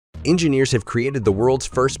Engineers have created the world's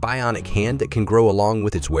first bionic hand that can grow along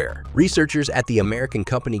with its wearer. Researchers at the American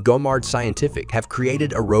company Humanoid have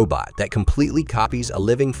created a robot that completely copies a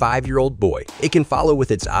living 5-year-old boy. It can follow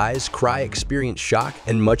with its eyes, cry, experience shock,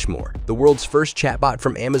 and much more. The world's first chatbot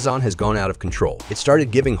from Amazon has gone out of control. It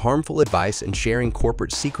started giving harmful advice and sharing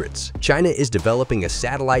corporate secrets. China is developing a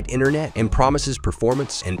satellite internet and promises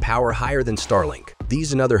performance and power higher than Starlink.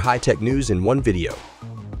 These and other high-tech news in one video.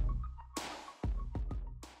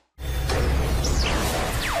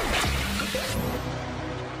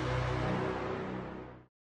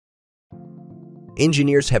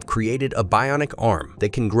 Engineers have created a bionic arm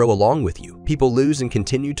that can grow along with you. People lose and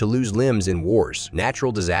continue to lose limbs in wars,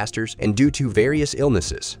 natural disasters, and due to various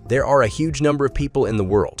illnesses. There are a huge number of people in the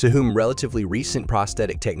world to whom relatively recent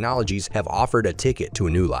prosthetic technologies have offered a ticket to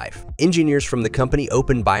a new life. Engineers from the company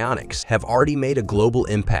Bionics have already made a global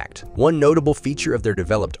impact. One notable feature of their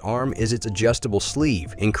developed arm is its adjustable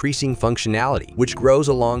sleeve, increasing functionality, which grows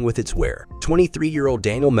along with its wearer. 23-year-old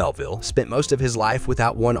Daniel Melville spent most of his life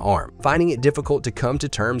without one arm, finding it difficult to come to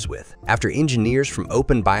terms with. After engineers from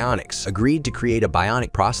Bionics agreed to create a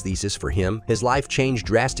bionic prosthesis for him, his life changed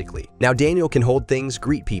drastically. Now Daniel can hold things,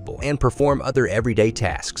 greet people, and perform other everyday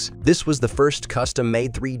tasks. This was the first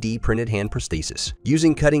custom-made 3D printed hand prosthesis.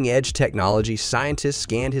 Using cutting-edge technology, scientists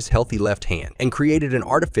scanned his healthy left hand and created an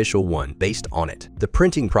artificial one based on it. The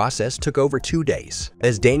printing process took over 2 days,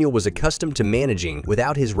 as Daniel was accustomed to managing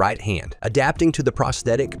without his right hand. Adapting to the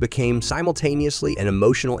prosthetic became simultaneously an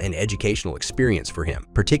emotional and educational experience for him,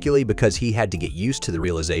 particularly because he had to get used to the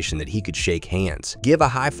realization that he could shake hands, give a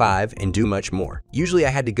high five, and do much more. Usually I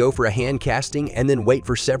had to go for a hand casting and then wait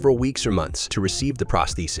for several weeks or months to receive the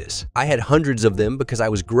prosthesis. I had hundreds of them because I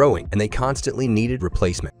was growing and they constantly needed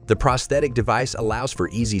replacement. The prosthetic device allows for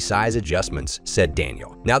easy size adjustments, said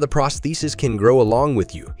Daniel. Now the prosthesis can grow along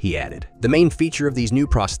with you, he added. The main feature of these new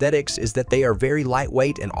prosthetics is that they are very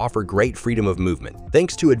lightweight and offer great freedom of movement.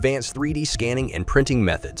 Thanks to advanced 3D scanning and printing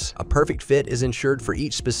methods, a perfect fit is ensured for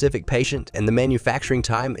each specific patient, and the manufacturing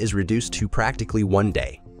time is reduced to practically 1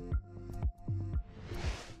 day.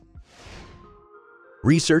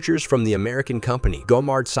 Researchers from the American company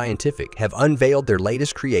Humanoid have unveiled their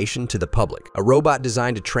latest creation to the public, a robot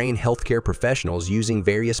designed to train healthcare professionals using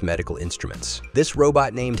various medical instruments. This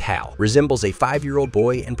robot, named Hal, resembles a 5-year-old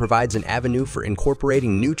boy and provides an avenue for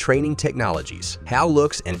incorporating new training technologies. Hal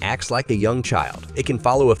looks and acts like a young child. It can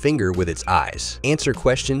follow a finger with its eyes, answer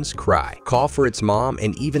questions, cry, call for its mom,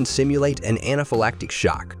 and even simulate an anaphylactic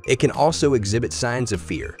shock. It can also exhibit signs of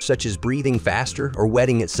fear, such as breathing faster or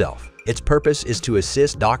wetting itself. Its purpose is to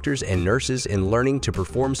assist doctors and nurses in learning to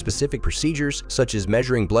perform specific procedures such as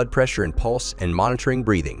measuring blood pressure and pulse and monitoring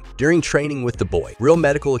breathing. During training with the boy, real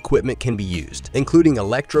medical equipment can be used, including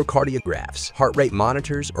electrocardiographs, heart rate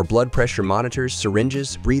monitors or blood pressure monitors,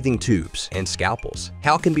 syringes, breathing tubes, and scalpels.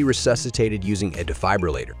 Hal can be resuscitated using a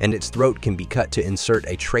defibrillator, and its throat can be cut to insert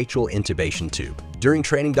a tracheal intubation tube. During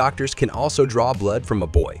training, doctors can also draw blood from a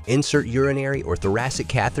boy, insert urinary or thoracic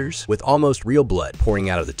catheters with almost real blood pouring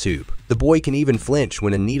out of the tube. The boy can even flinch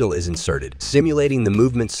when a needle is inserted, simulating the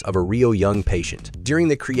movements of a real young patient. During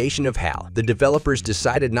the creation of Hal, the developers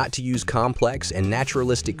decided not to use complex and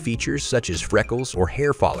naturalistic features such as freckles or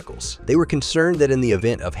hair follicles. They were concerned that in the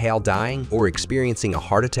event of Hal dying or experiencing a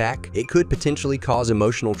heart attack, it could potentially cause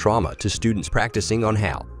emotional trauma to students practicing on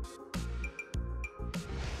Hal.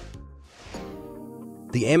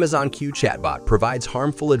 The Amazon Q chatbot provides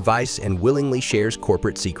harmful advice and willingly shares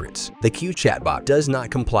corporate secrets. The Q chatbot does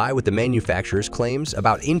not comply with the manufacturer's claims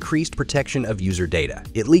about increased protection of user data.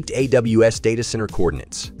 It leaked AWS data center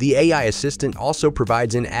coordinates. The AI assistant also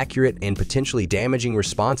provides inaccurate and potentially damaging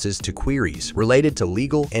responses to queries related to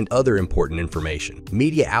legal and other important information.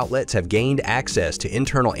 Media outlets have gained access to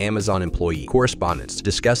internal Amazon employee correspondence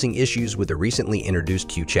discussing issues with the recently introduced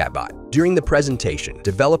Q chatbot. During the presentation,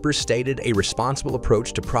 developers stated a responsible approach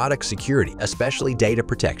to product security, especially data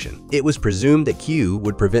protection. It was presumed that Q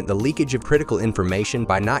would prevent the leakage of critical information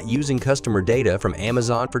by not using customer data from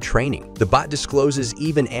Amazon for training. The bot discloses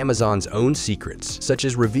even Amazon's own secrets, such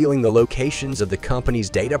as revealing the locations of the company's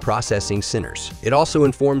data processing centers. It also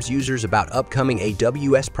informs users about upcoming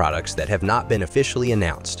AWS products that have not been officially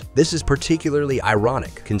announced. This is particularly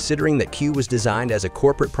ironic, considering that Q was designed as a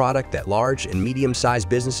corporate product that large and medium-sized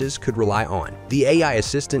businesses could rely on. The AI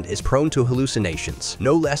assistant is prone to hallucinations,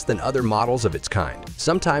 no less than other models of its kind.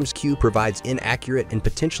 Sometimes Q provides inaccurate and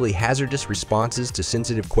potentially hazardous responses to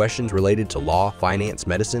sensitive questions related to law, finance,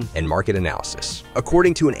 medicine, and market analysis.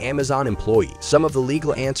 According to an Amazon employee, some of the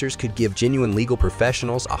legal answers could give genuine legal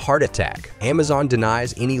professionals a heart attack. Amazon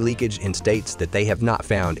denies any leakage and states that they have not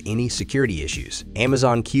found any security issues.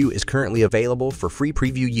 Amazon Q is currently available for free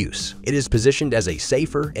preview use. It is positioned as a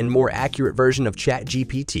safer and more accurate version of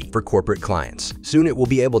ChatGPT for corporate clients. Soon it will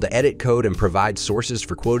be able to edit code and provide sources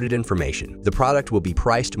for quoted information. The product will be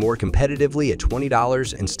priced more competitively at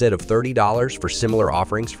 $20 instead of $30 for similar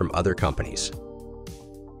offerings from other companies.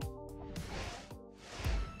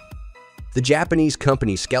 The Japanese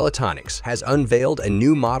company Skeletonics has unveiled a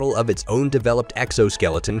new model of its own developed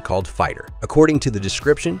exoskeleton called Fighter. According to the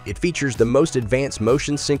description, it features the most advanced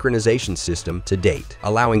motion synchronization system to date,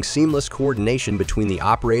 allowing seamless coordination between the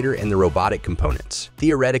operator and the robotic components.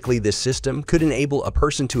 Theoretically, this system could enable a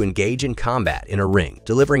person to engage in combat in a ring,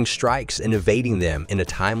 delivering strikes and evading them in a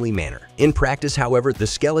timely manner. In practice, however, the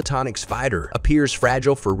Skeletonics Fighter appears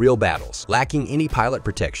fragile for real battles, lacking any pilot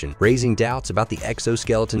protection, raising doubts about the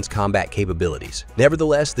exoskeleton's combat capabilities.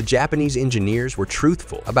 Nevertheless, the Japanese engineers were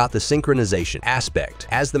truthful about the synchronization aspect,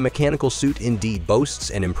 as the mechanical suit indeed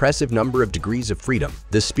boasts an impressive number of degrees of freedom.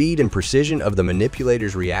 The speed and precision of the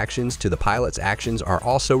manipulator's reactions to the pilot's actions are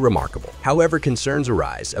also remarkable. However, concerns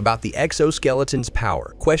arise about the exoskeleton's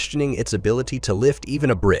power, questioning its ability to lift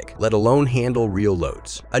even a brick, let alone handle real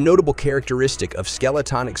loads. A notable characteristic of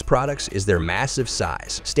Skeletonics products is their massive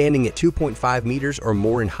size, standing at 2.5 meters or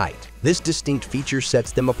more in height. This distinct feature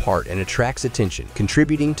sets them apart and attracts attention,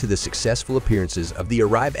 contributing to the successful appearances of the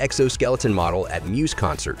Arrive exoskeleton model at Muse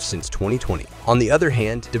concerts since 2020. On the other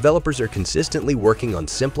hand, developers are consistently working on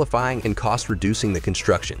simplifying and cost-reducing the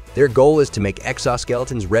construction. Their goal is to make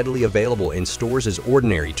exoskeletons readily available in stores as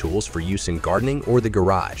ordinary tools for use in gardening or the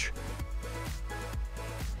garage.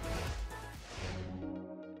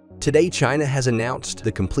 Today, China has announced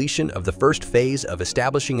the completion of the first phase of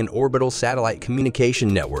establishing an orbital satellite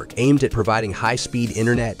communication network aimed at providing high-speed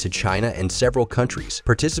internet to China and several countries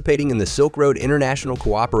participating in the Silk Road International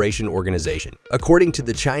Cooperation Organization. According to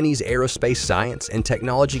the Chinese Aerospace Science and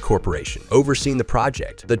Technology Corporation, overseeing the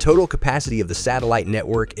project, the total capacity of the satellite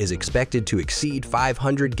network is expected to exceed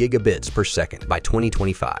 500 gigabits per second by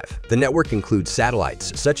 2025. The network includes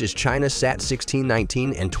satellites such as China's Sat-16,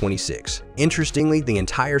 19, and 26. Interestingly, the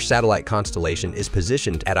entire satellite constellation is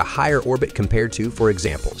positioned at a higher orbit compared to, for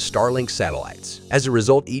example, Starlink satellites. As a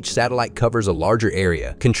result, each satellite covers a larger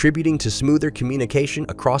area, contributing to smoother communication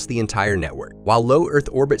across the entire network. While low Earth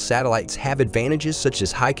orbit satellites have advantages such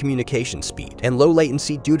as high communication speed and low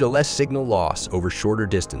latency due to less signal loss over shorter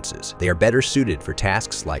distances, they are better suited for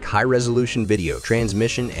tasks like high-resolution video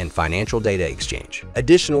transmission and financial data exchange.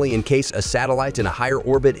 Additionally, in case a satellite in a higher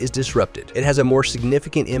orbit is disrupted, it has a more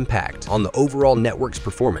significant impact on the overall network's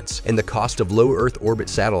performance, and the cost of low Earth orbit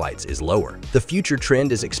satellites is lower. The future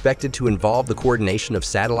trend is expected to involve the coordination of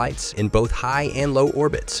satellites in both high and low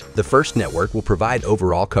orbits. The first network will provide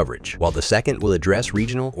overall coverage, while the second will address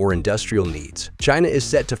regional or industrial needs. China is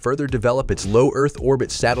set to further develop its low Earth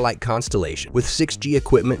orbit satellite constellation with 6G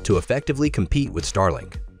equipment to effectively compete with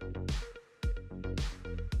Starlink.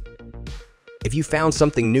 If you found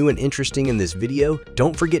something new and interesting in this video,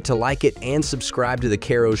 don't forget to like it and subscribe to the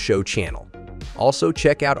Karo Show channel. Also,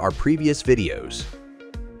 check out our previous videos.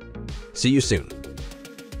 See you soon.